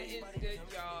good,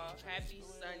 y'all? Happy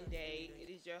Sunday.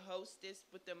 It is your hostess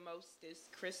with the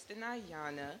mostest, Kristen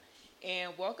Ayana.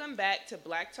 And welcome back to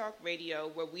Black Talk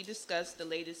Radio, where we discuss the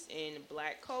latest in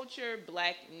black culture,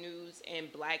 black news,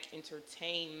 and black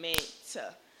entertainment.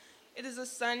 It is a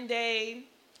Sunday,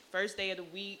 first day of the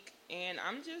week, and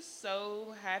I'm just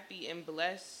so happy and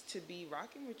blessed to be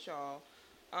rocking with y'all.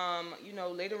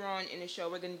 Later on in the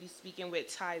show, we're going to be speaking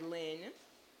with Ty Lynn.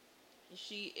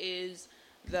 She is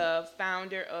the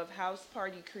founder of House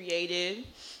Party Creative.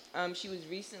 She was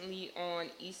recently on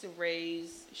Issa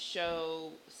Rae's show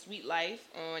Sweet Life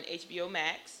on HBO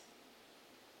Max.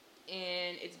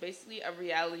 And it's basically a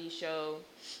reality show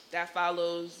that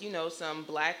follows, some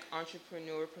black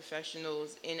entrepreneur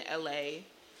professionals in LA.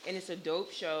 And it's a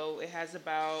dope show. It has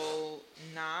about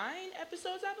 9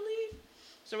 episodes, I believe.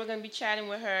 So we're going to be chatting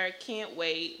with her. Can't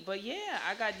wait. But yeah,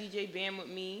 I got DJ Bam with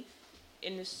me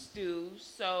in the stew,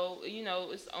 so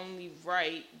it's only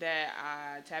right that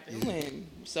I tap it in.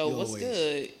 So You what's always.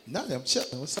 good? Nothing. I'm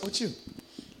chilling. What's up with you?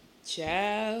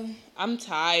 Child, I'm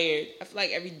tired. I feel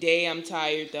like every day I'm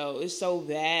tired though. It's so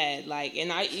bad.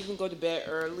 And I even go to bed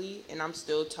early and I'm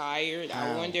still tired. I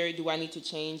How? wonder, do I need to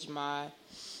change my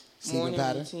Sleeping morning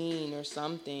pattern? routine or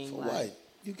something? For what?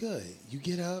 You good. You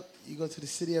get up, you go to the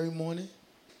city every morning.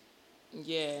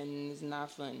 Yeah, and it's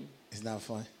not fun. It's not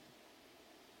fun.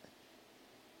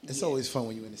 It's Yeah. always fun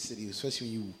when you're in the city, especially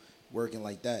when you working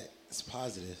like that. It's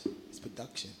positive. It's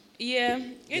production. Yeah,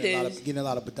 it is. Getting a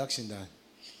lot of production done.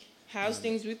 How's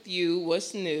things with you?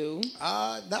 What's new?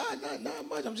 Not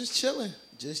much. I'm just chilling.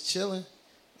 Just chilling.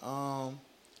 I'm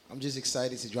just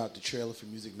excited to drop the trailer for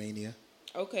Music Mania.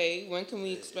 Okay, when can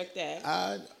we expect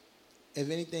that? If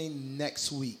anything,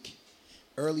 next week.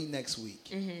 Early next week.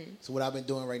 Mm-hmm. So what I've been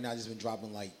doing right now, I just been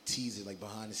dropping like teasers, like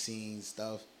behind the scenes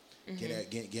stuff, Mm-hmm.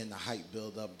 getting the hype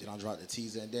build up. Then I'll drop the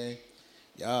teaser, and then,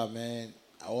 yeah, man.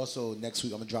 I also next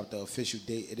week I'm gonna drop the official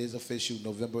date. It is official.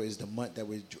 November is the month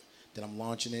that I'm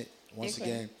launching it. Once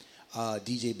Okay. again,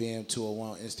 DJ Bam 201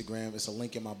 on Instagram. It's a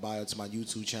link in my bio to my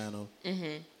YouTube channel.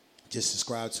 Mm-hmm. Just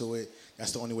subscribe to it.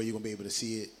 That's the only way you're gonna be able to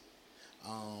see it.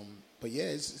 But yeah,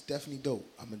 it's definitely dope.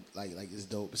 Like it's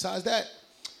dope. Besides that,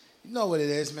 you know what it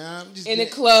is, man. I'm just In the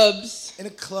clubs. in the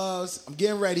clubs. I'm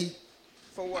getting ready.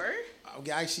 For work? I'm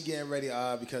actually getting ready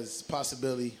because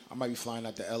possibility I might be flying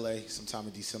out to LA sometime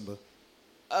in December.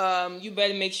 You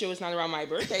better make sure it's not around my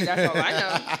birthday. That's all I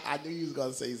know. I knew you was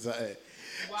gonna say something.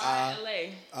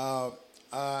 Why LA?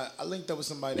 I linked up with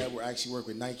somebody that will actually work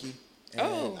with Nike. And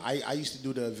Oh. I used to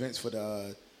do the events for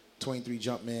the 23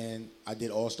 Jumpman. I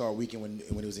did All Star Weekend when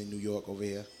it was in New York over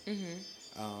here.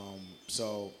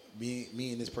 So me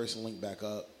and this person linked back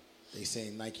up. They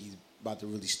saying Nike's about to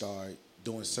really start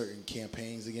doing certain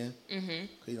campaigns again.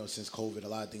 Since COVID, a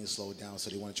lot of things slowed down, so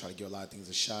they want to try to give a lot of things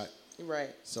a shot. Right.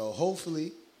 So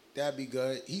hopefully that'd be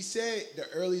good. He said the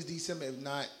earliest December, if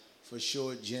not for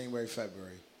sure January,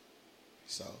 February.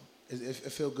 So it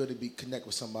feel good to connect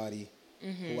with somebody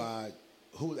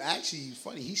who actually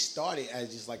funny. He started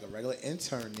as just like a regular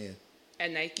intern there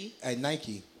At Nike? at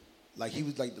Nike. Like he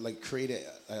was like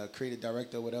creative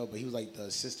director or whatever, but he was like the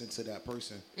assistant to that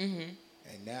person.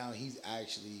 And now he's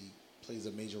actually plays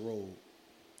a major role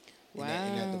in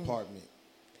that Wow. department.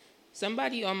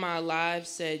 Somebody on my live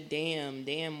said,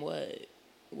 damn what?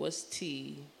 What's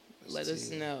T? Let us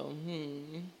tea? know.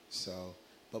 So,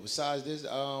 but besides this, I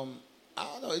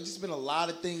don't know. It's just been a lot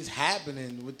of things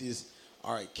happening with this.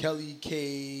 All right, Kelly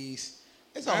case.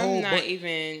 It's a whole. I'm not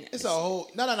even. It's a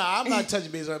whole. No. I'm not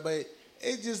touching base on it, but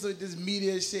it's just like this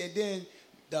media shit. And then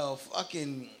the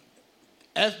fucking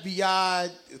FBI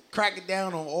cracking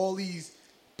down on all these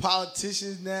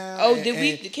politicians now. Oh, and can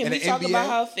we the talk NBA. about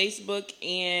how Facebook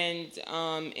and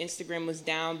Instagram was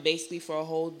down basically for a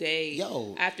whole day?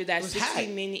 Yo, after that it was 60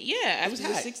 hot. minute, yeah, was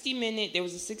after the hot. 60-minute, there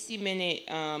was a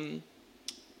 60-minute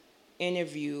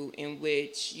interview in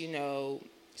which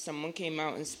someone came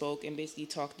out and spoke and basically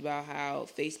talked about how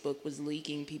Facebook was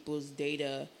leaking people's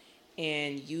data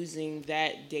and using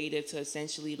that data to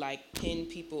essentially pin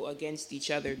people against each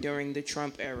other during the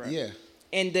Trump era. Yeah.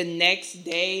 And the next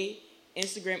day,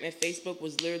 Instagram and Facebook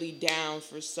was literally down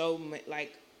for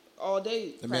all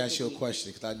day. Let me ask you a practically.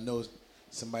 question, because I know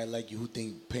somebody like you who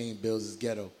think paying bills is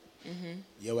ghetto.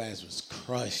 Your ass was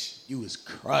crushed. You was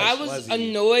crushed. I was wasn't you?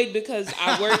 annoyed because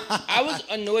I work. I was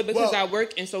annoyed because Well, I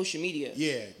work in social media.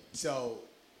 Yeah. So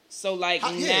So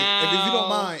how,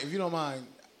 now, if you don't mind,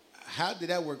 how did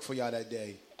that work for y'all that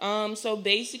day? So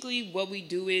basically, what we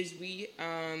do is we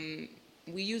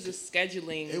use a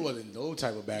scheduling. It wasn't no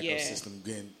type of backup Yeah. system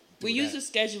getting. We use a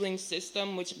scheduling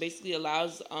system, which basically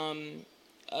allows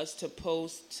us to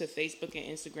post to Facebook and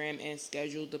Instagram and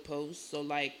schedule the post. So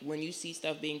like when you see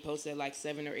stuff being posted at like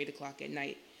 7 or 8 o'clock at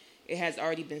night, it has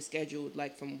already been scheduled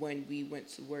like from when we went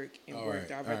to work and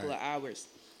worked our regular hours.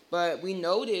 But we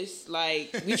noticed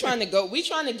like we trying to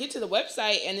get to the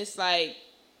website and it's like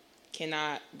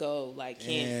cannot go, like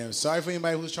can't. Damn, sorry for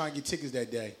anybody who was trying to get tickets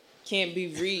that day. Can't be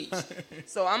reached.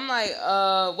 So I'm like,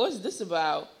 what's this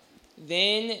about?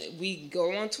 Then we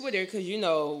go on Twitter because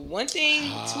one thing,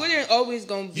 Twitter always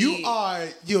gonna be.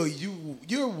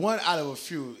 You're one out of a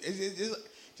few. It's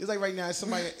just like right now,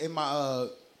 somebody in my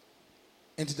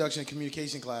introduction to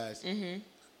communication class. Mm-hmm.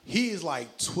 He is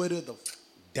like Twitter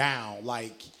down.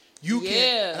 Like you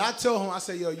can't. And I told him, I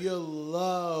said, yo, you'll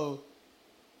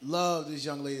love this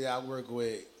young lady that I work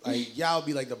with. Like y'all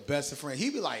be like the best of friends.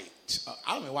 He be like,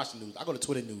 I don't even watch the news. I go to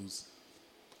Twitter news.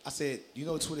 I said,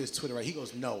 Twitter is Twitter, right? He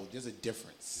goes, no, there's a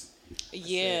difference.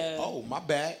 Yeah. Said, oh, my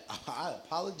bad. I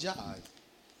apologize.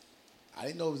 I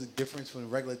didn't know it was a difference from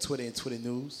regular Twitter and Twitter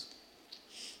news.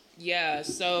 Yeah,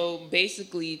 so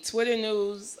basically Twitter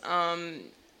news, I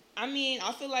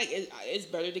feel like it's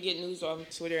better to get news off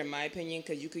Twitter in my opinion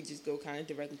because you could just go kind of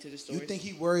directly to the source. You think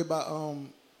he worried about,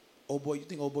 you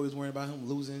think old boy was worried about him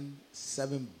losing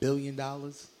 $7 billion? I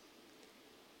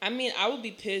would be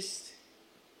pissed.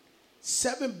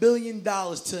 $7 billion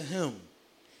to him.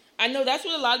 I know that's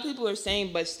what a lot of people are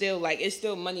saying, but still, like, it's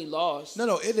still money lost.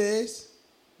 No, it is.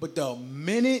 But the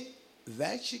minute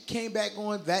that shit came back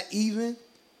on, that even,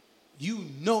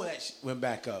 that shit went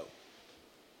back up.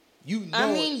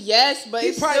 Yes, but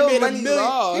it's still money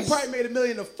lost. He probably made $1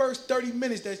 million the first 30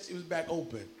 minutes that it was back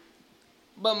open.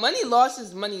 But money lost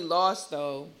is money lost,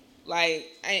 though.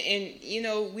 Like, and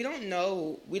we don't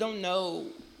know. We don't know.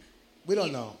 We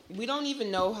don't even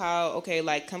know how,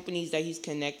 like, companies that he's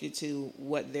connected to,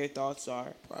 what their thoughts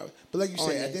are. Probably. But like you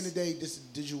said, at the end of the day, this is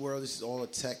digital world. This is all a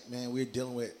tech, man. We're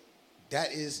dealing with.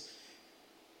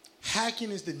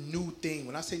 Hacking is the new thing.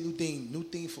 When I say new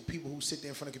thing for people who sit there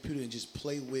in front of a computer and just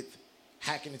play with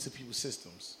hacking into people's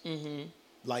systems. Mm-hmm.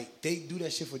 Like, they do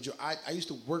that shit for joy. I used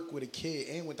to work with a kid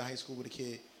and went to high school with a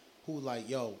kid who was like,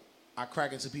 yo, I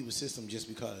crack into people's system just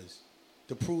because.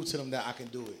 To prove to them that I can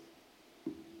do it.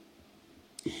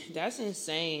 That's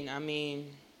insane.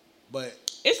 But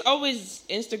it's always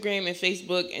Instagram and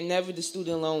Facebook and never the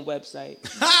student loan website.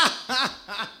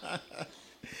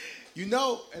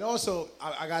 And also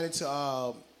I got into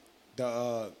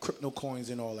the crypto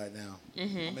coins and all that now.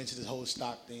 Mm-hmm. I'm into this whole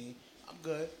stock thing. I'm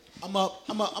good. I'm up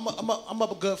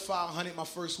a good $500 my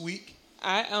first week.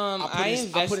 I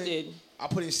invested. I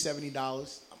put in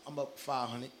 $70. I'm up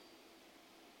 $500.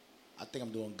 I think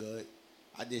I'm doing good.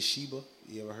 I did Shiba.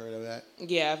 You ever heard of that?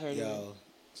 Yeah, I've heard of it.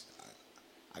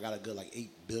 I got a good 8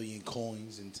 billion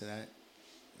coins into that.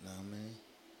 You know what I mean?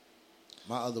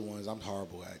 My other ones, I'm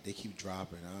horrible at. They keep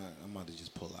dropping. I'm about to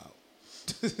just pull out.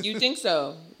 You think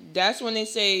so? That's when they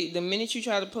say the minute you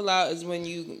try to pull out is when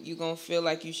you going to feel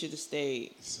like you should have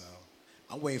stayed. So,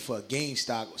 I'm waiting for a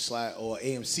GameStop or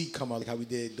AMC come out like how we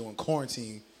did during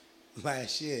quarantine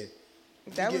last year.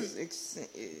 Let me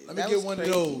get one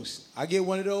crazy. Of those. I get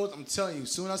one of those. I'm telling you,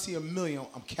 soon as I see $1 million,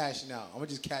 I'm cashing out. I'm gonna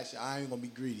just cash it. I ain't gonna be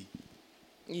greedy.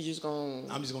 I'm just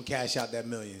gonna cash out that $1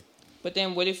 million. But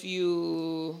then, what if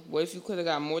you could have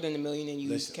got more than $1 million and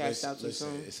you cashed out too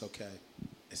soon? It's okay.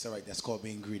 It's all right. That's called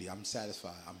being greedy. I'm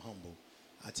satisfied. I'm humble.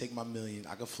 I take my $1 million.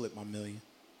 I can flip my $1 million.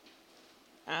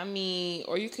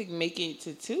 Or you could make it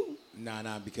to 2.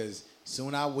 Nah, because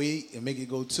soon I wait and make it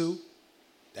go 2.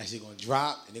 That shit gonna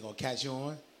drop and they're gonna catch you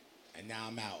on, and now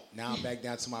I'm out. Now I'm back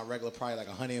down to my regular, probably like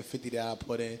 $150 that I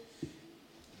put in.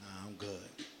 Nah, I'm good.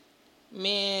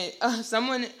 Man,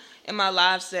 someone in my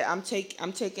live said I'm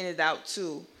taking it out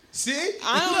too. See?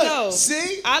 I don't know.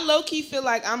 See? I low key feel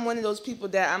like I'm one of those people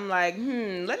that I'm like,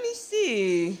 let me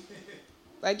see.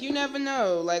 Like, you never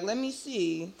know. Like, let me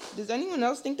see. Does anyone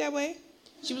else think that way?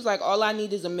 She was like, all I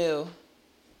need is $1 million.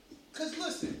 Cause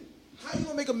listen. How you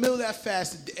gonna make $1 million that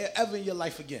fast ever in your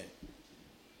life again?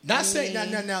 Now,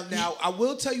 I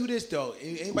will tell you this though.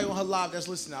 Anybody on her live that's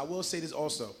listening, I will say this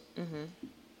also. Mm-hmm.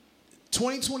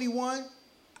 2021,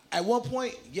 at one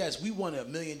point, yes, we won $1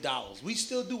 million. We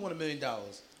still do want $1 million.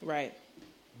 Right.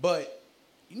 But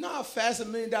you know how fast $1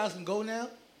 million can go now?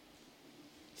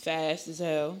 Fast as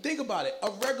hell. Think about it.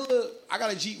 I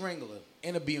got a Jeep Wrangler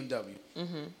and a BMW.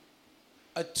 Mm-hmm.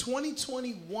 A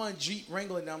 2021 Jeep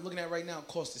Wrangler that I'm looking at right now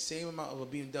costs the same amount of a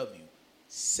BMW,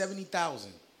 $70,000.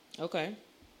 Okay.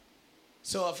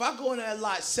 So if I go into that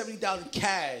lot, $70,000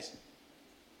 cash,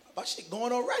 my shit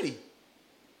going already.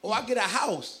 Or I get a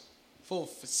house for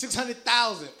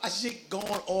 $600,000, my shit going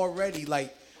already.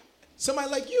 Like somebody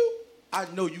like you, I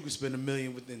know you can spend $1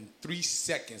 million within 3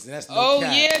 seconds, and that's no Oh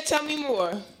cap. yeah, tell me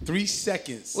more. 3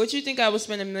 seconds. What you think I would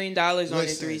spend $1 million on in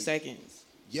Listen. 3 seconds?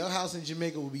 Your house in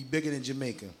Jamaica will be bigger than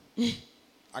Jamaica.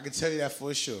 I can tell you that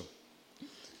for sure.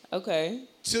 Okay.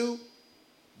 2,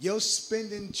 your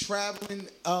spending traveling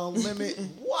limit.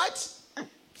 What?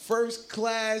 First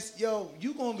class, yo,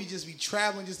 you gonna be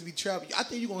traveling just to be traveling. I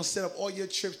think you're gonna set up all your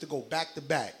trips to go back to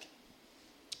back.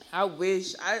 I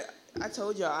wish. I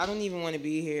told y'all I don't even want to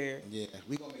be here. Yeah,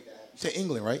 we gonna make that happen. You say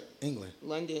England, right? England.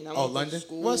 London. I Oh, want to London.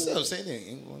 school. Well, still same thing.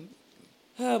 England.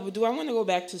 But do I want to go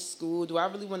back to school? Do I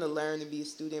really want to learn to be a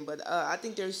student? But I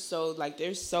think there's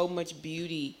so much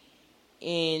beauty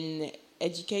in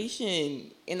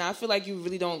education, and I feel like you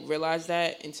really don't realize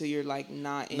that until you're like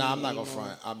not in. Nah, I'm not anymore.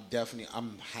 gonna front.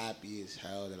 I'm happy as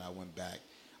hell that I went back.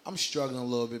 I'm struggling a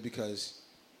little bit because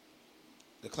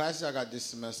the classes I got this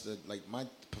semester, like my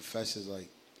professors, like.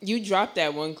 You dropped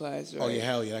that one class, right? Oh yeah,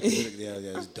 hell yeah,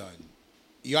 it's done.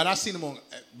 Yeah, and I seen him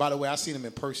by the way, I seen him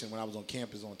in person when I was on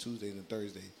campus on Tuesdays and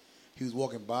Thursdays. He was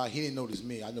walking by. He didn't notice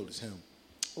me. I noticed him.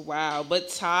 Wow, but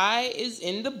Ty is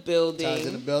in the building. Ty's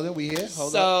in the building. We here.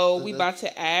 Hold up. So we about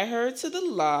to add her to the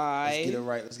live.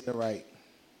 Let's get it right.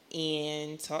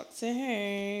 And talk to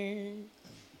her.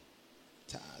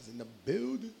 Ty's in the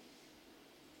building.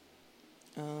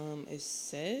 It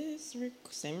says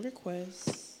send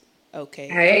requests. Okay.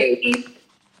 Hey,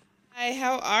 Hi,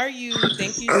 how are you?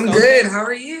 Thank you. I'm so good. much. How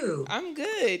are you? I'm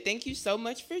good. Thank you so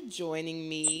much for joining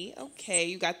me. Okay,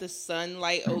 you got the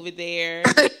sunlight over there.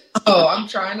 Oh, I'm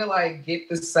trying to like get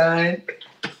the sun.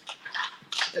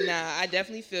 Nah, I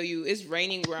definitely feel you. It's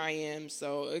raining where I am,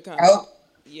 so it kind Oh, of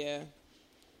yeah.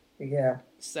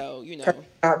 So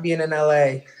not being in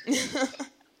LA.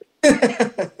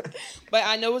 But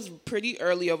I know it's pretty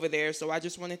early over there, so I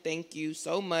just want to thank you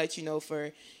so much,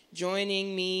 for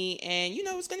joining me. And,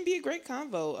 it's going to be a great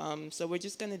convo. So we're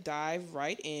just going to dive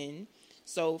right in.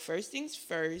 So first things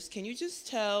first, can you just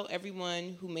tell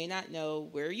everyone who may not know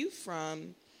where are you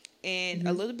from and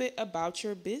a little bit about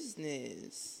your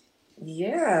business?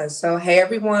 Yeah. So, hey,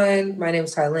 everyone. My name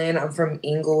is Tylin. I'm from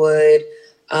Inglewood.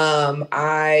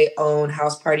 I own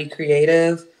House Party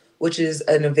Creative, which is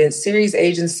an event series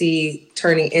agency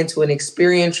turning into an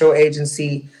experiential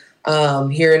agency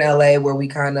here in LA, where we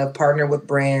kind of partner with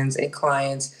brands and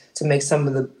clients to make some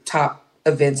of the top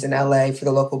events in LA for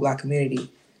the local Black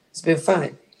community. It's been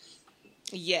fun.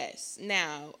 Yes.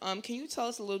 Now, can you tell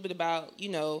us a little bit about,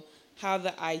 how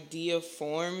the idea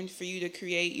formed for you to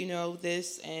create,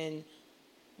 this, and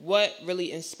what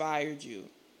really inspired you?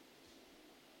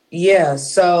 Yeah,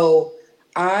 so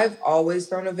I've always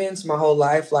thrown events my whole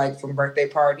life, like from birthday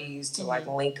parties to like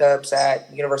link ups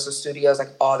at Universal Studios, like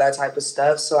all that type of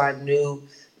stuff. So I knew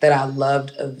that I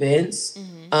loved events.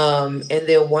 And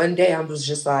then one day I was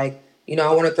just like,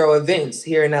 I want to throw events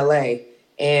here in LA.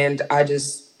 And I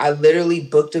literally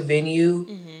booked a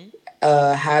venue,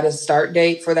 had a start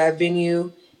date for that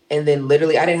venue. And then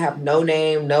literally I didn't have no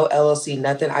name, no LLC,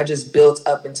 nothing. I just built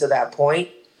up until that point.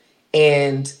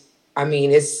 And I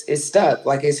mean, it's stuck.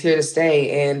 Like, it's here to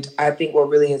stay. And I think what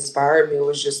really inspired me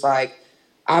was just like,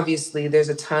 obviously there's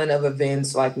a ton of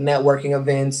events, like networking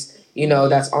events,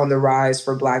 that's on the rise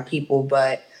for Black people.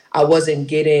 But I wasn't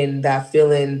getting that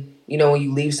feeling, when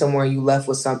you leave somewhere, you left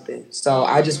with something. So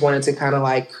I just wanted to kind of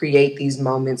like create these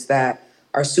moments that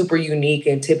are super unique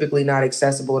and typically not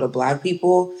accessible to Black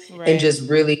people, and just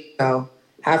really,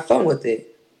 have fun with it.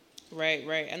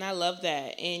 Right. And I love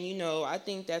that. And, I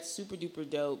think that's super duper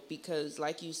dope because,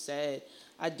 like you said,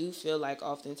 I do feel like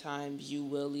oftentimes you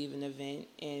will leave an event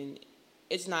and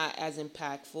it's not as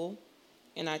impactful.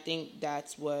 And I think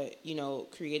that's what,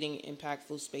 creating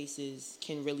impactful spaces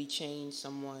can really change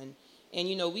someone. And,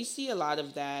 we see a lot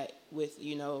of that with,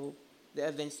 the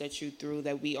events that you threw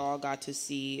that we all got to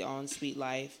see on Sweet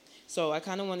Life. So I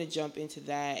kind of want to jump into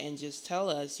that and just tell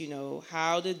us,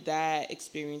 how did that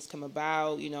experience come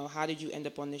about? How did you end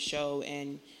up on the show?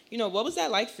 And, what was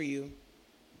that like for you?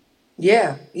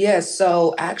 Yeah.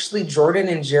 So actually, Jordan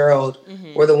and Gerald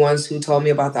were the ones who told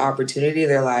me about the opportunity.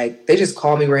 They just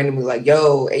called me randomly, like,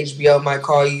 yo, HBO might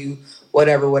call you,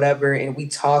 whatever. And I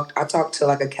talked to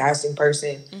like a casting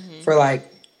person for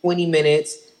like 20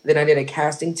 minutes. Then I did a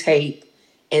casting tape,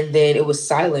 and then it was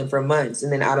silent for months.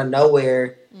 And then out of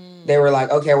nowhere, they were like,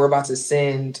 okay, we're about to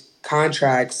send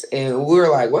contracts. And we were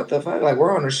like, what the fuck? Like,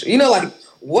 we're on a show. Like,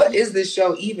 what is this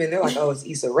show even? They're like, oh, it's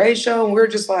Issa Rae's show. And we were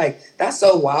just like, that's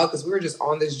so wild, because we were just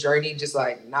on this journey, just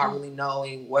like not really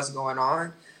knowing what's going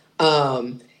on.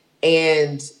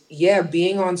 And yeah,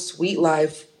 being on Sweet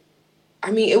Life, I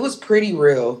mean, it was pretty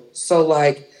real. So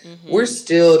like, we're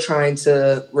still trying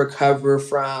to recover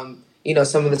from,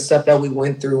 some of the stuff that we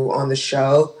went through on the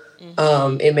show.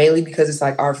 And mainly because it's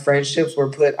like our friendships were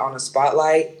put on a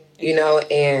spotlight,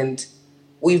 and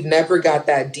we've never got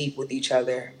that deep with each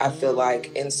other, I feel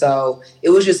like. And so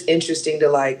it was just interesting to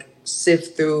like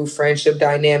sift through friendship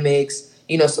dynamics,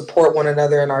 support one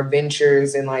another in our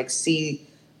ventures and like see,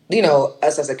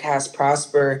 us as a cast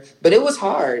prosper. But it was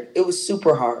hard. It was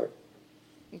super hard.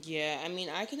 Yeah, I mean,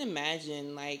 I can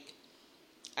imagine, like,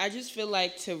 I just feel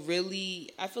like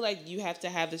I feel like you have to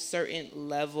have a certain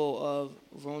level of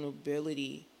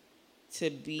vulnerability to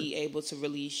be able to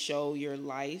really show your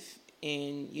life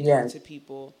and, to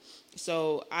people.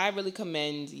 So I really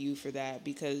commend you for that,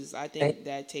 because I think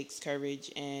that takes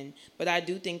courage. But I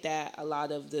do think that a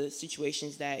lot of the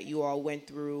situations that you all went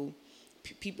through,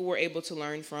 people were able to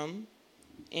learn from.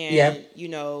 And,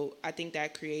 I think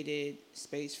that created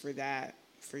space for that,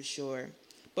 for sure.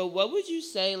 But what would you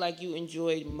say, like, you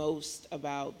enjoyed most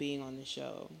about being on the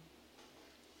show?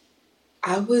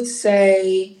 I would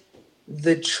say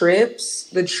the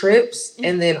trips,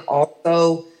 and then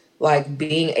also like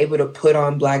being able to put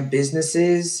on Black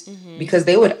businesses, because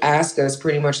they would ask us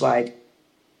pretty much like,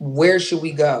 where should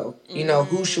we go?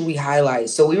 Who should we highlight?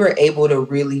 So we were able to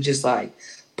really just like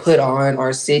put on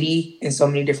our city in so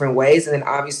many different ways. And then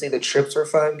obviously the trips were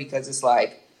fun because it's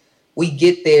like, we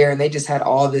get there and they just had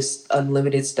all this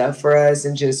unlimited stuff for us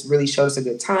and just really showed us a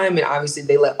good time. And obviously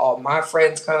they let all my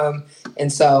friends come.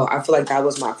 And so I feel like that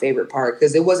was my favorite part,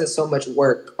 because it wasn't so much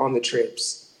work on the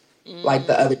trips like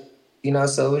the other,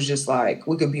 so it was just like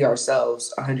we could be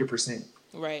ourselves 100%.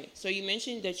 Right. So you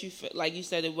mentioned that like you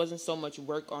said, it wasn't so much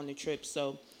work on the trip.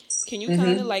 So can you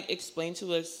kind of like explain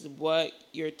to us what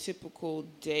your typical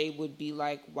day would be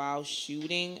like while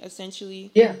shooting,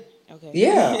 essentially? Yeah. Okay.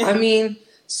 Yeah. I mean,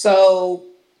 so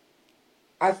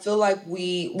I feel like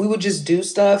we would just do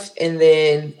stuff, and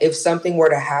then if something were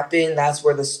to happen, that's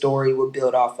where the story would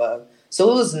build off of.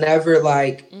 So it was never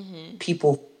like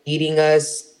people feeding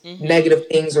us negative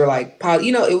things or like,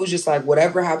 it was just like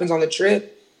whatever happens on the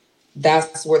trip,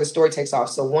 that's where the story takes off.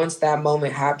 So once that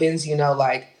moment happens,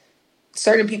 like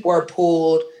certain people are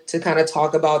pulled to kind of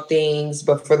talk about things,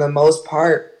 but for the most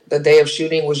part, the day of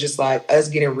shooting was just like us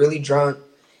getting really drunk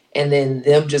and then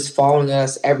them just following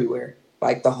us everywhere,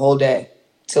 like the whole day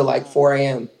till like 4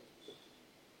 a.m.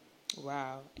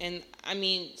 Wow. And I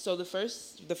mean, so the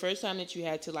first time that you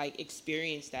had to like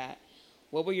experience that,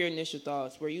 what were your initial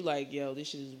thoughts? Were you like, yo, this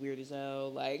shit is weird as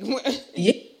hell? Like,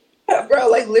 yeah, bro,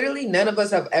 like literally none of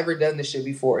us have ever done this shit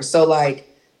before. So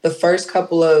like the first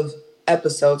couple of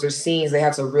episodes or scenes, they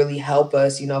have to really help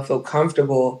us, feel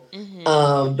comfortable.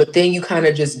 But then you kind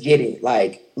of just get it.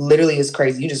 Like literally it's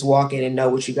crazy. You just walk in and know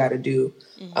what you got to do.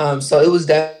 So it was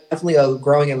definitely a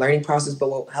growing and learning process. But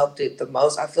what helped it the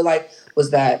most, I feel like,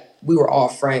 was that we were all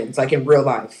friends, like in real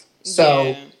life.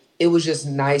 So it was just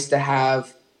nice to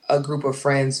have a group of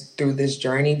friends through this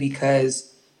journey,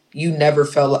 because you never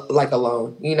felt like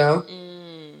alone,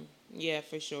 Yeah,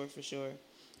 for sure.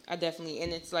 I definitely,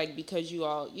 and it's like, because you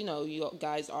all, you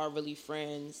guys are really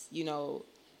friends,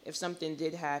 if something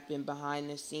did happen behind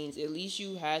the scenes, at least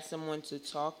you had someone to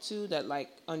talk to that like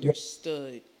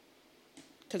understood.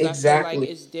 Because exactly. I feel like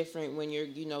it's different when you're,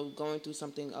 going through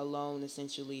something alone,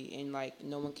 essentially, and like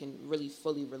no one can really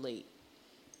fully relate.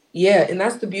 Yeah, and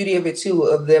that's the beauty of it too,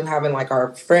 of them having like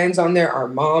our friends on there, our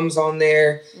moms on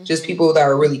there, just people that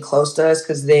are really close to us,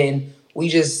 because then we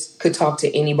just could talk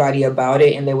to anybody about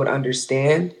it and they would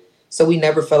understand. So we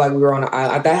never felt like we were on an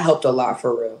island. That helped a lot,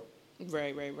 for real.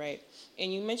 Right.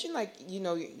 And you mentioned like,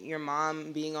 your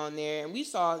mom being on there, and we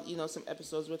saw, some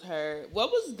episodes with her.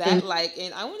 What was that like?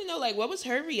 And I want to know, like, what was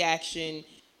her reaction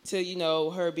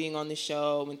to, her being on the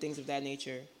show and things of that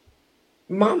nature?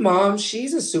 My mom,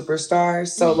 she's a superstar.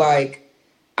 So like,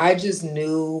 I just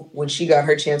knew when she got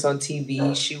her chance on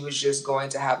TV, she was just going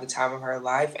to have the time of her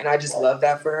life. And I just love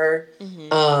that for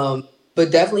her.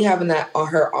 But definitely having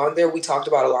her on there, we talked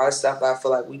about a lot of stuff that I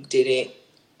feel like we didn't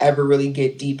ever really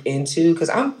get deep into, because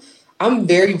I'm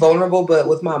very vulnerable, but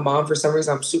with my mom, for some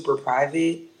reason, I'm super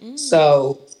private.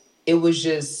 So it was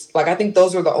just like, I think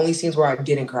those were the only scenes where I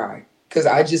didn't cry, because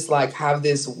I just like have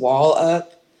this wall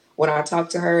up when I talk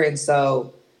to her. And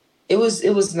so it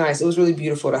was nice. It was really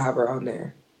beautiful to have her on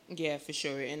there. Yeah, for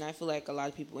sure. And I feel like a lot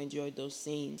of people enjoyed those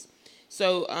scenes.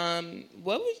 So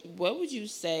what would you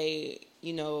say,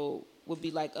 would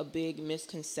be like a big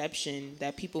misconception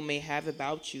that people may have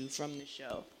about you from the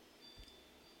show?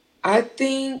 I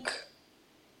think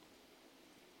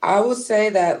I would say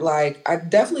that like,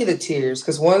 definitely the tears,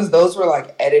 because those were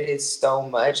like edited so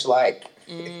much, like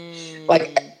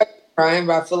like crying,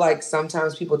 but I feel like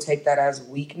sometimes people take that as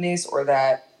weakness, or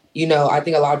that you know, I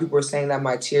think a lot of people were saying that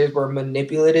my tears were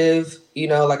manipulative, you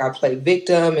know, like I played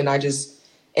victim and I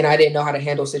didn't know how to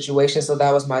handle situations. So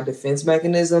that was my defense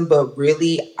mechanism. But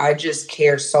really, I just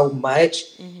care so much.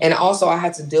 And also, I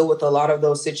had to deal with a lot of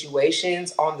those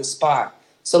situations on the spot.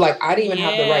 So, like, I didn't even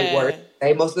have the right word to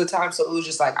say most of the time. So it was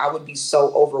just like I would be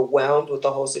so overwhelmed with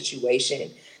the whole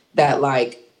situation that,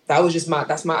 like, that's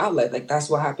my outlet. Like, that's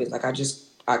what happens. Like,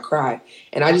 I cry.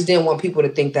 And I just didn't want people to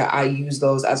think that I use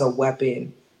those as a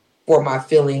weapon for my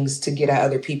feelings to get at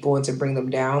other people and to bring them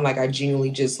down. Like, I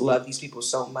genuinely just love these people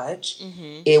so much.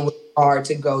 It was hard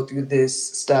to go through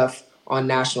this stuff on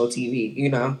national TV, you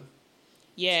know?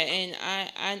 Yeah, and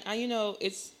I you know,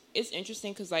 it's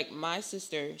interesting because, like, my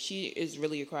sister, she is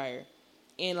really a crier.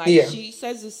 And, like, she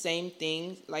says the same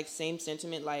thing, like, same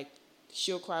sentiment, like,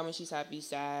 she'll cry when she's happy,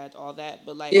 sad, all that.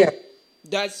 But, like,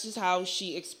 that's just how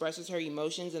she expresses her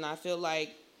emotions. And I feel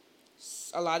like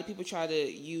a lot of people try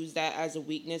to use that as a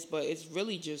weakness, but it's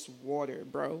really just water,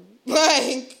 bro.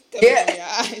 Like,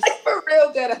 for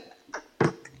real, good.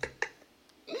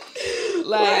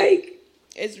 like,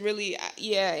 it's really,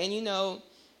 and you know,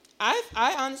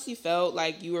 I honestly felt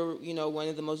like you were, you know, one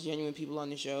of the most genuine people on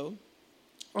the show.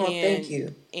 Oh, thank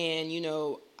you. And, you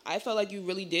know, I felt like you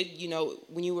really did, you know,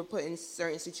 when you were put in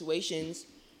certain situations,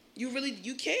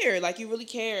 you care, like, you really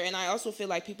care. And I also feel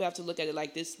like people have to look at it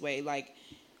like this way, like,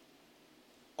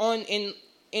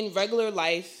 in regular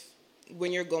life,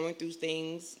 when you're going through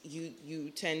things,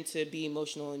 you tend to be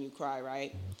emotional and you cry,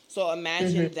 right? So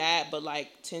imagine that, but like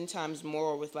 10 times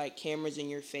more with like cameras in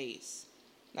your face.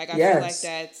 Like, I feel like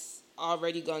that's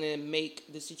already gonna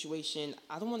make the situation,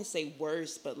 I don't want to say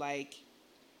worse, but like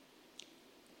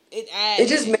it adds. It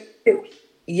just makes it,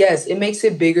 yes, it makes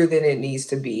it bigger than it needs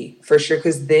to be, for sure.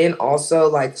 Because then also,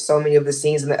 like, so many of the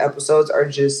scenes in the episodes are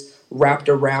just wrapped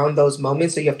around those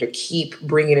moments, so you have to keep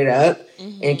bringing it up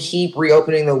and keep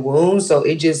reopening the wound. So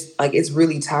it just, like, it's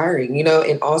really tiring, you know.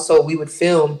 And also, we would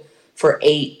film for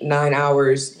 8-9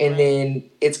 hours and then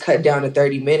it's cut down to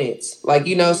 30 minutes, like,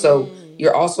 you know. So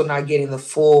you're also not getting the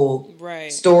full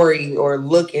story or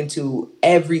look into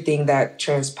everything that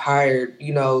transpired,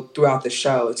 you know, throughout the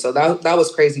show. And so that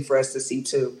was crazy for us to see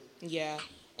too. Yeah.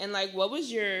 And, like, what were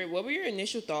your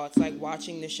initial thoughts, like,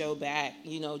 watching the show back,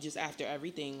 you know, just after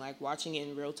everything, like, watching it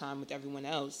in real time with everyone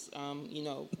else? You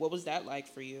know, what was that like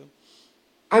for you?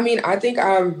 I mean, I think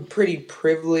I'm pretty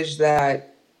privileged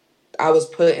that I was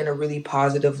put in a really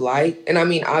positive light. And I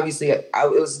mean, obviously, I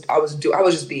was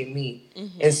just being me.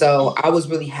 And so I was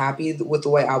really happy with the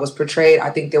way I was portrayed. I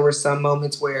think there were some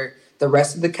moments where the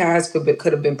rest of the cast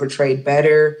could have been portrayed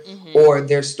better, or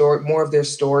more of their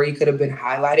story could have been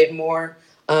highlighted more.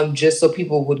 Just so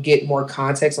people would get more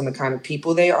context on the kind of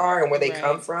people they are and where they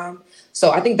come from.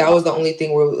 So I think that was the only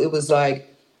thing where it was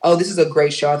like, oh, this is a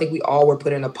great show. I think we all were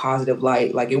put in a positive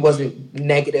light. Like, it wasn't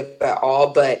negative at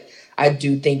all, but I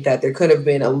do think that there could have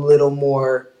been a little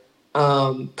more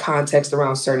context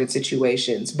around certain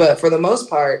situations. But for the most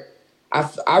part,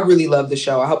 I really love the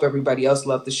show. I hope everybody else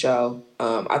loved the show.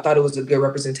 I thought it was a good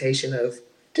representation of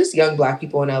just young Black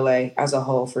people in LA as a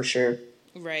whole, for sure.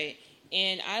 Right.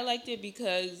 And I liked it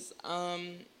because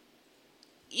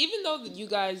even though you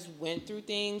guys went through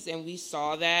things and we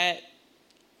saw that,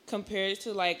 compared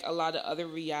to, like, a lot of other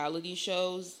reality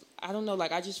shows, I don't know,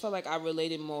 like, I just felt like I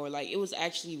related more. Like, it was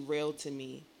actually real to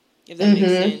me, if that makes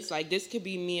sense. Like, this could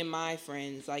be me and my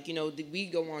friends. Like, you know, we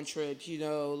go on trips, you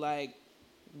know, like,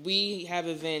 we have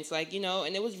events, like, you know,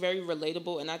 and it was very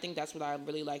relatable. And I think that's what I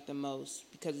really liked the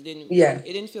most, because it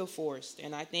didn't feel forced.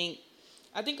 And I think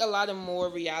a lot of more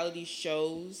reality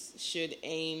shows should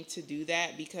aim to do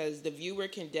that, because the viewer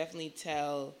can definitely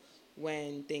tell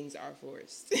when things are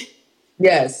forced.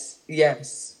 Yes.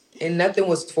 And nothing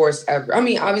was forced ever. I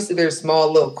mean, obviously there's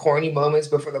small little corny moments,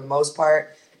 but for the most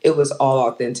part, it was all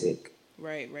authentic.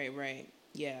 Right.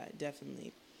 Yeah,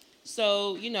 definitely.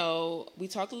 So, you know, we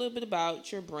talked a little bit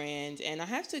about your brand, and I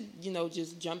have to, you know,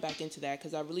 just jump back into that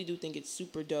because I really do think it's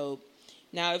super dope.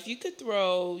 Now, if you could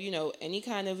throw, you know, any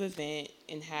kind of event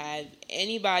and have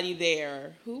anybody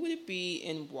there, who would it be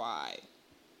and why?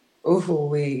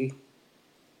 Ooh,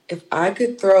 if I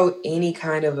could throw any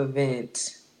kind of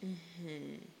event,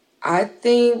 I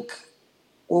think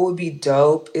what would be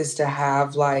dope is to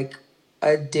have like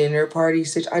a dinner party.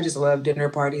 I just love dinner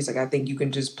parties. Like, I think you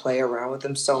can just play around with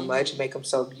them so much, make them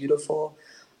so beautiful.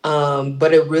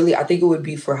 But I think it would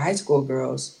be for high school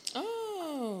girls.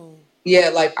 Oh. Yeah,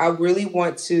 like, I really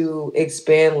want to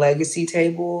expand Legacy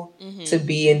Table to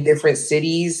be in different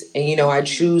cities. And, you know, I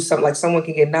choose something like someone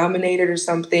can get nominated or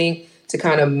something to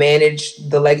kind of manage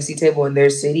the Legacy Table in their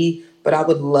city. But I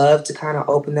would love to kind of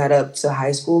open that up to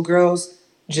high school girls,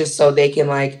 just so they can,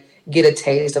 like, get a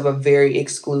taste of a very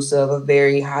exclusive, a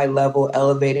very high level,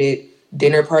 elevated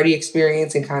dinner party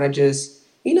experience and kind of just,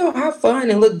 have fun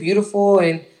and look beautiful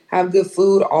and have good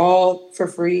food all for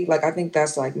free. Like, I think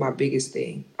that's like my biggest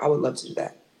thing. I would love to do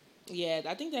that. Yeah,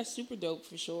 I think that's super dope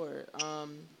for sure.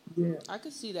 Yeah. I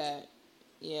could see that.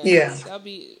 Yeah, Yeah. that'll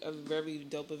be a very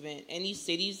dope event. Any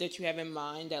cities that you have in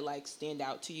mind that like stand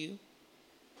out to you?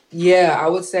 Yeah, I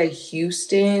would say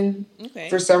Houston. For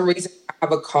Okay. some reason, I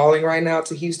have a calling right now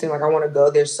to Houston. Like, I want to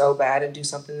go there so bad and do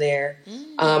something there.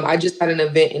 Mm. I just had an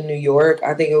event in New York.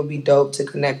 I think it would be dope to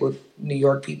connect with New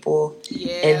York people.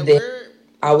 Yeah, And then we're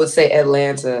I would say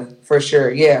Atlanta for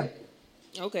sure. Yeah.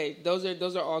 okay. Those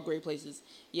are all great places.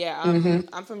 Yeah, Hmm.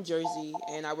 I'm from Jersey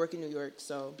and I work in New York,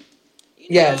 so you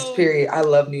Yes, know, period. I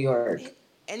love New York.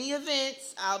 any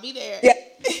events, I'll be there. Yeah,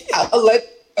 I'll let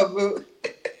you know.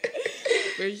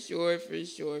 For sure, for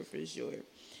sure, for sure.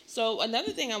 So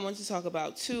another thing I wanted to talk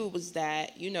about too was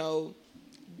that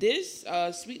this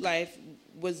Sweet Life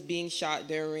was being shot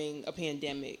during a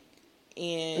pandemic,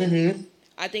 and Hmm.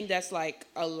 I think that's like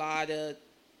a lot of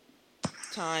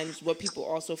times what people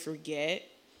also forget.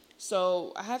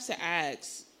 So I have to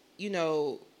ask, you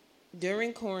know,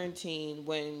 during quarantine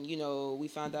when we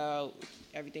found out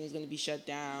everything's going to be shut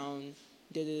down,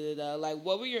 da da da da. Like,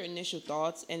 what were your initial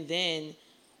thoughts, and then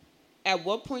at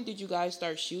what point did you guys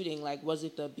start shooting? Like, was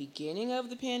it the beginning of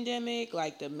the pandemic,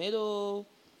 like the middle?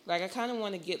 Like, I kind of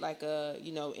want to get like a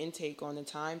intake on the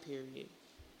time period.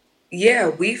 Yeah,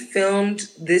 we filmed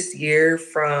this year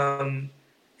from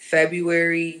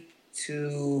February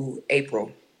to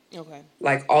April, Okay.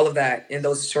 like all of that in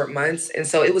those short months. And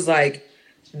so it was like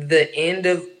the end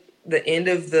of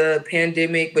the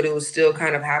pandemic, but it was still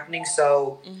kind of happening.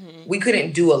 So Mhm. we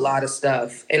couldn't do a lot of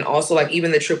stuff. And also like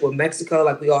even the trip with Mexico,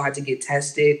 like we all had to get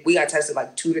tested. We got tested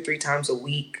like 2 to 3 times a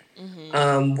week.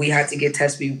 Mhm. We had to get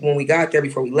tested when we got there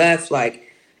before we left. Like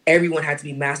everyone had to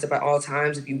be masked up at all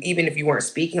times. If you weren't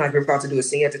speaking, like we were about to do a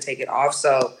scene, you had to take it off.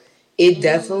 So it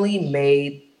definitely Mm.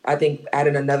 made, I think,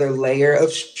 added another layer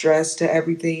of stress to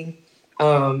everything.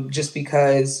 Just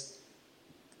because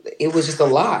it was just a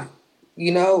lot,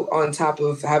 on top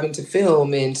of having to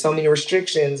film and so many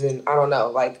restrictions. And I don't know,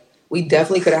 like we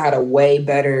definitely could have had a way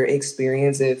better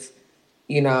experience if,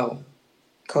 you know,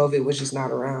 COVID was just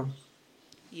not around.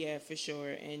 Yeah, for sure.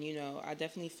 And I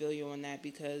definitely feel you on that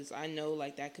because I know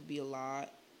like that could be a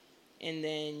lot. And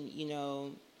then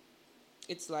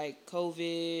it's like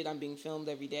COVID. I'm being filmed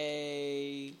every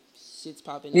day. Shit's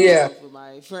popping Yeah. off with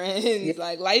my Yeah. friends.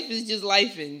 Like life is just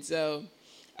life, and so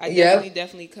I Yep.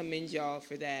 definitely commend y'all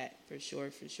for that, for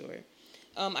sure, for sure.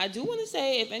 I do want to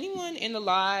say if anyone in the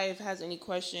live has any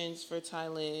questions for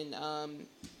Thailand,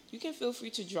 you can feel free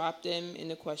to drop them in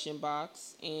the question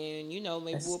box, and maybe we'll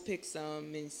Yes. pick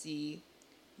some and see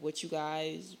what you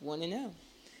guys want to know.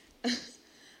 Love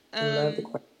the um,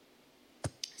 question.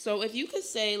 so if you could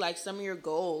say like some of your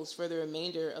goals for the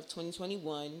remainder of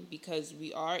 2021, because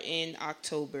we are in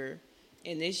October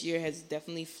and this year has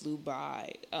definitely flew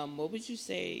by, what would you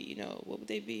say, what would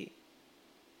they be?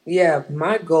 Yeah,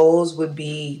 my goals would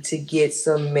be to get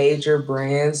some major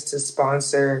brands to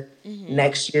sponsor Mm-hmm.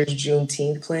 next year's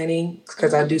Juneteenth planning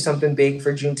because I do Mm-hmm. something big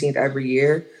for Juneteenth every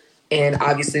year. And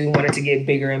obviously, we want it to get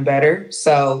bigger and better.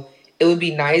 So it would be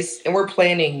nice. And we're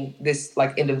planning this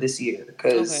like end of this year Okay.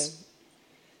 because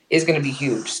it's going to be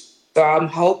huge. So I'm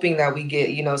hoping that we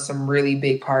get, some really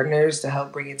big partners to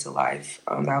help bring it to life.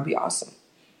 That would be awesome.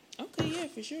 Okay, yeah,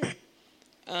 for sure.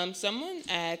 Someone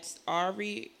asked,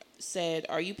 Ari said,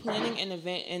 are you planning an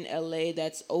event in LA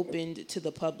that's opened to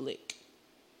the public?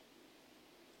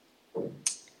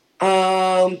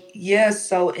 Yes.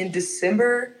 So in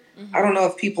December, I Mm-hmm. don't know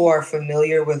if people are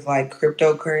familiar with like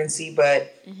cryptocurrency,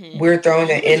 but Mm-hmm. we're throwing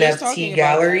an We were just NFT talking about that.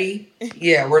 gallery.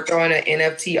 Yeah, we're throwing an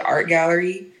NFT art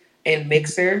gallery and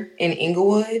mixer in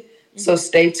Inglewood. So Mm-hmm.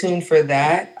 stay tuned for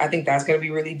that. I think that's going to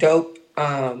be really dope.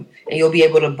 And you'll be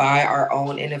able to buy our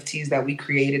own NFTs that we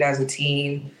created as a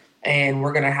team. And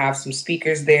we're going to have some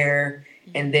speakers there.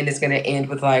 And then it's going to end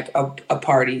with like a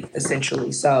party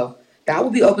essentially. So that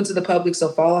will be open to the public. So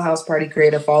follow House Party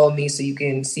Creator, follow me so you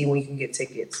can see when you can get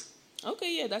tickets.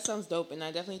 Okay, yeah, that sounds dope. And I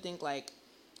definitely think like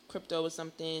crypto is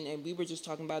something, and we were just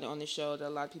talking about it on the show that a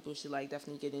lot of people should like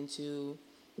definitely get into.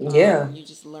 Yeah. You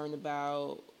just learn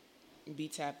about, be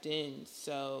tapped in.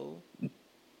 So,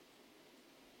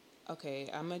 okay,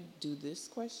 I'm gonna do this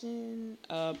question.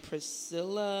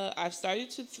 Priscilla, I've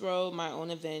started to throw my own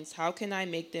events. How can I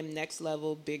make them next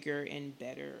level, bigger, and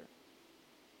better?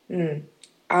 Mm.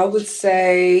 I would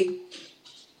say,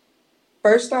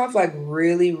 first off, like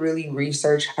really, really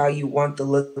research how you want the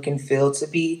look and feel to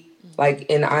be. Like,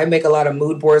 and I make a lot of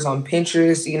mood boards on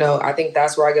Pinterest. I think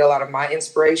that's where I get a lot of my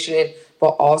inspiration, but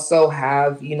also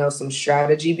have, some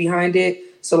strategy behind it.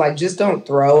 So, like, just don't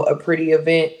throw a pretty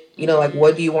event. Like,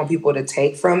 what do you want people to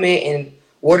take from it? And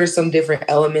what are some different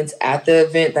elements at the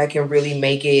event that can really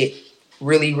make it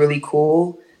really, really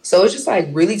cool? So it's just like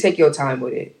really take your time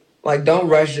with it. Like, don't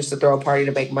rush just to throw a party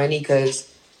to make money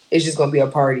because it's just going to be a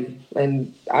party.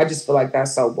 And I just feel like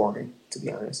that's so boring, to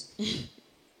be honest.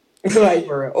 Like,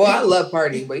 for real. Well, I love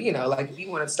partying, but like if you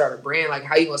want to start a brand, like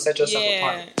how you gonna set yourself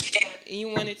apart? You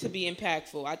want it to be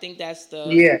impactful. I think that's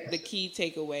the key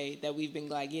takeaway that we've been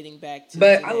like getting back to.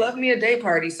 But today. I love me a day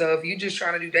party, so if you just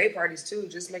trying to do day parties too,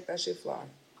 just make that shit fly.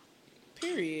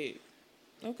 Period.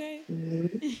 Okay.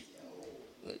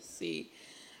 Let's see.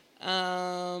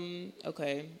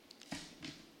 Okay.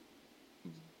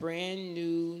 Brand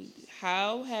new.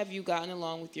 How have you gotten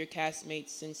along with your castmates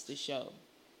since the show?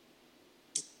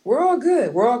 We're all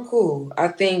good. We're all cool. I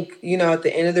think, at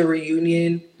the end of the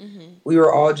reunion, we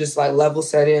were all just like level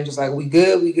set in, just like, we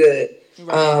good, we good.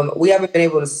 Right. We haven't been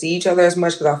able to see each other as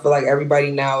much because I feel like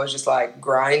everybody now is just like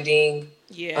grinding.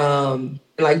 Yeah. And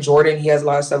like Jordan, he has a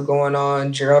lot of stuff going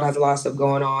on. Gerald has a lot of stuff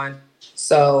going on.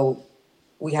 So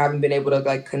we haven't been able to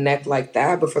like connect like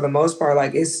that. But for the most part,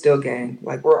 like it's still gang.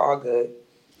 Like we're all good.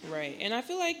 Right. And I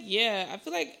feel like,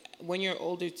 when you're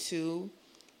older too,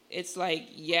 it's like,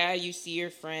 you see your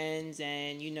friends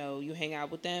and, you hang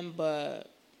out with them, but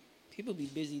people be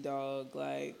busy, dog.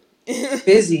 Like,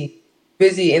 busy.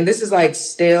 And this is like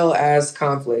still as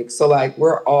conflict. So like,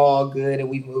 we're all good and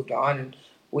we've moved on and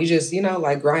we just,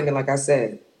 like grinding, like I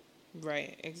said.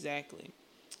 Right. Exactly.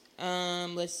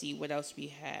 Let's see what else we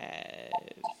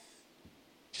have.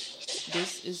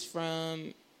 This is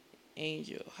from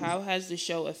Angel. How has the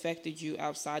show affected you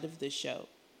outside of the show?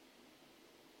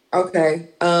 Okay.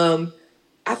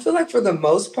 I feel like for the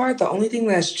most part, the only thing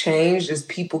that's changed is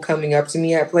people coming up to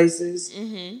me at places.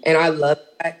 And I love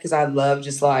that because I love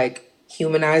just like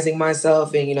humanizing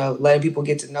myself and, letting people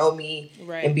get to know me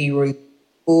and be really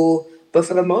cool. But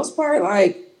for the most part,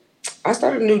 like I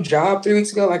started a new job 3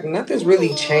 weeks ago. Like nothing's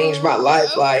really changed my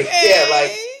life. Like,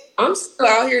 like I'm still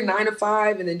out here 9 to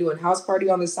 5 and then doing house party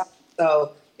on the side.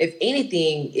 So if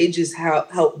anything, it just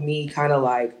helped me kind of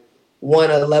like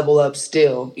want to level up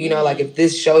still. Like if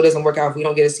this show doesn't work out, if we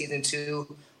don't get a season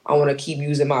 2, I want to keep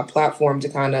using my platform to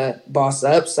kind of boss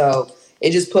up. So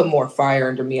it just put more fire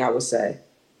under me, I would say.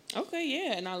 Okay,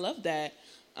 yeah, and I love that.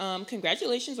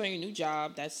 Congratulations on your new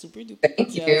job. That's super duper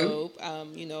dope.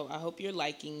 I hope you're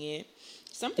liking it.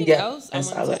 Something else I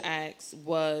wanted to ask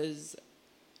was,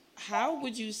 how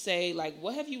would you say, like,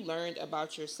 what have you learned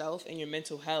about yourself and your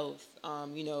mental health,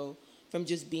 from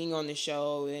just being on the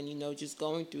show and, just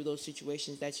going through those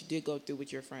situations that you did go through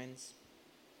with your friends?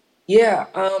 Yeah,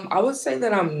 I would say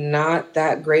that I'm not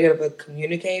that great of a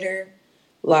communicator.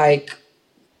 Like,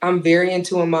 I'm very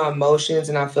into my emotions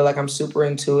and I feel like I'm super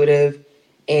intuitive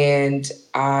and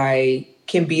I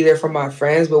can be there for my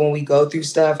friends. But when we go through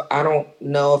stuff, I don't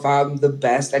know if I'm the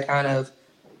best at kind of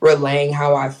relaying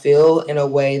how I feel in a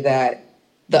way that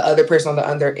the other person on the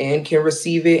other end can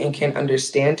receive it and can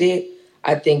understand it.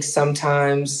 I think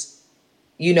sometimes,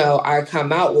 I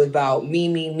come out with about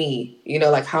me,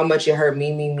 like how much it hurt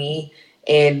me,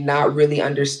 and not really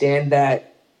understand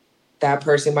that that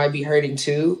person might be hurting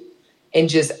too. And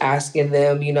just asking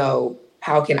them,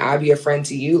 how can I be a friend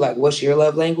to you? Like, what's your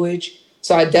love language?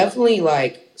 So I definitely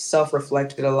like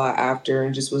self-reflected a lot after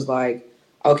and just was like,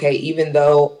 okay, even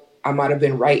though I might have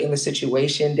been right in the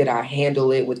situation, did I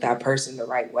handle it with that person the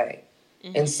right way?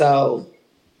 And so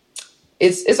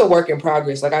it's a work in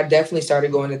progress. Like I definitely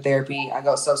started going to therapy. I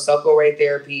go Soko Ray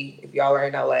Therapy. If y'all are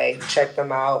in LA, check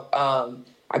them out.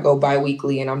 I go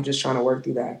bi-weekly and I'm just trying to work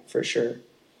through that for sure.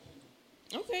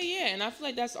 Okay, yeah, and I feel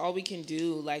like that's all we can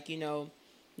do. Like,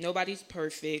 nobody's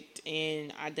perfect,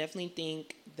 and I definitely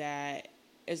think that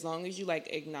as long as you like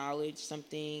acknowledge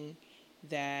something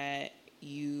that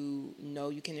you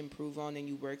can improve on and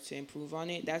you work to improve on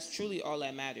it, that's truly all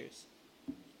that matters.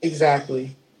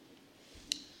 Exactly.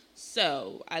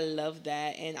 So I love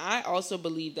that, and I also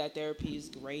believe that therapy is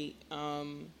great.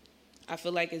 I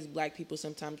feel like as Black people,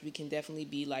 sometimes we can definitely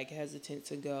be like hesitant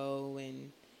to go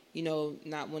and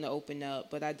not want to open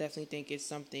up, but I definitely think it's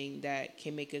something that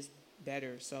can make us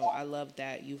better. So I love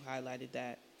that you've highlighted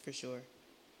that for sure.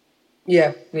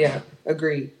 Yeah,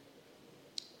 agreed.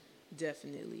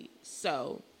 Definitely.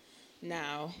 So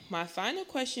now my final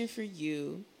question for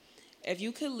you, if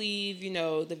you could leave,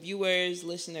 the viewers,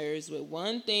 listeners with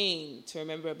one thing to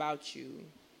remember about you,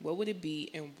 what would it be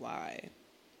and why?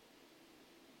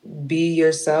 Be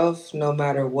yourself no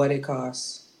matter what it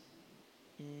costs.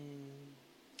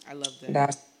 I love that.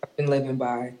 That's what I've been living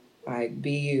by. Like,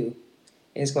 be you.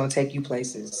 It's gonna take you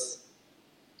places.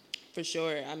 For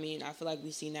sure. I mean, I feel like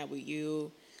we've seen that with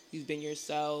you. You've been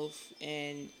yourself,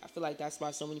 and I feel like that's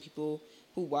why so many people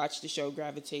who watch the show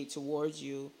gravitate towards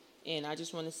you. And I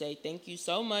just want to say thank you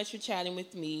so much for chatting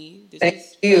with me. This Thank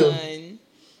was you. fun.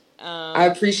 I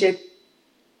appreciate.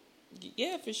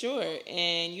 Yeah, for sure.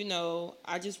 And, you know,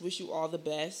 I just wish you all the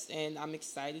best, and I'm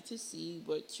excited to see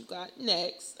what you got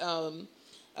next.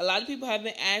 A lot of people have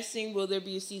been asking, will there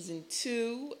be a season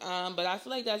 2? But I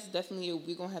feel like that's definitely,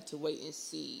 we're going to have to wait and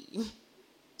see.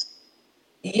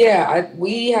 Yeah,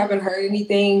 we haven't heard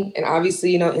anything, and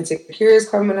obviously, Insecure is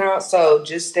coming out, so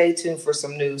just stay tuned for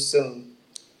some news soon.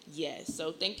 Yes,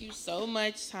 so thank you so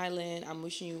much, Thailand. I'm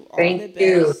wishing you all the Thank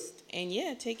you. best. And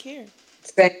yeah, take care.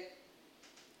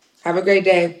 Have a great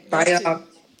day. Bye, y'all.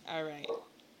 All right.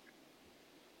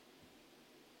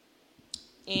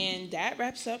 And that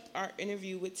wraps up our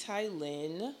interview with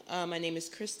Thailand. My name is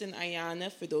Kristen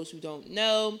Ayana. For those who don't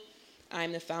know,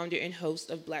 I'm the founder and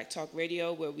host of Black Talk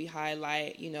Radio, where we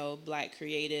highlight, Black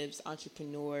creatives,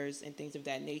 entrepreneurs, and things of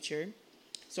that nature.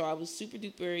 So I was super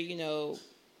duper,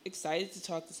 excited to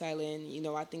talk to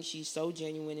Thailand. I think she's so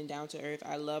genuine and down to earth.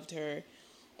 I loved her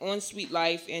on Sweet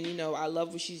Life, and, I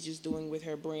love what she's just doing with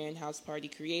her brand, House Party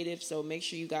Creative. So make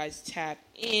sure you guys tap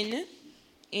in.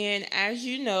 And as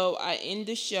you know, I end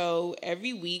the show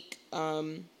every week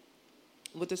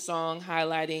with a song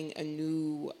highlighting a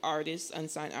new artist,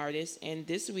 unsigned artist. And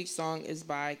this week's song is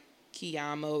by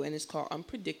Kiyamo, and it's called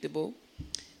Unpredictable.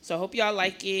 So I hope y'all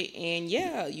like it. And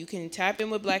yeah, you can tap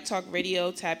in with Black Talk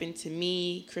Radio, tap into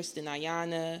me, Kristen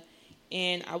Ayana,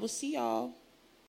 and I will see y'all